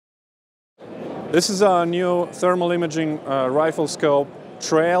This is our new thermal imaging rifle scope,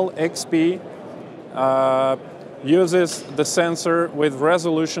 Trail XP. Uses the sensor with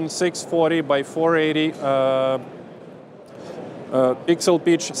resolution 640 by 480, pixel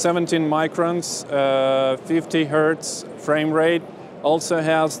pitch 17 microns, 50 hertz frame rate. Also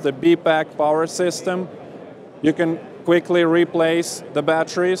has the B-Pack power system. You can quickly replace the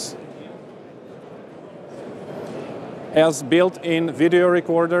batteries. Has built-in video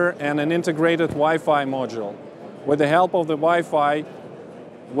recorder and an integrated Wi-Fi module. With the help of the Wi-Fi,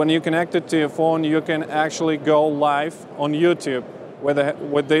 when you connect it to your phone, you can actually go live on YouTube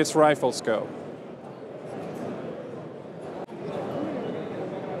with this rifle scope.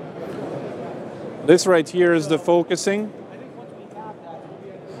 This right here is the focusing.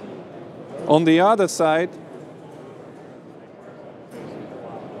 On the other side,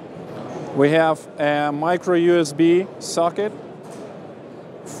 we have a micro USB socket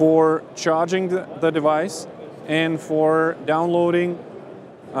for charging the device and for downloading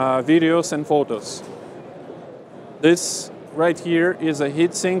videos and photos. This right here is a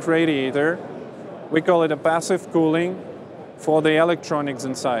heatsink radiator. We call it a passive cooling for the electronics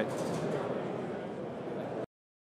inside.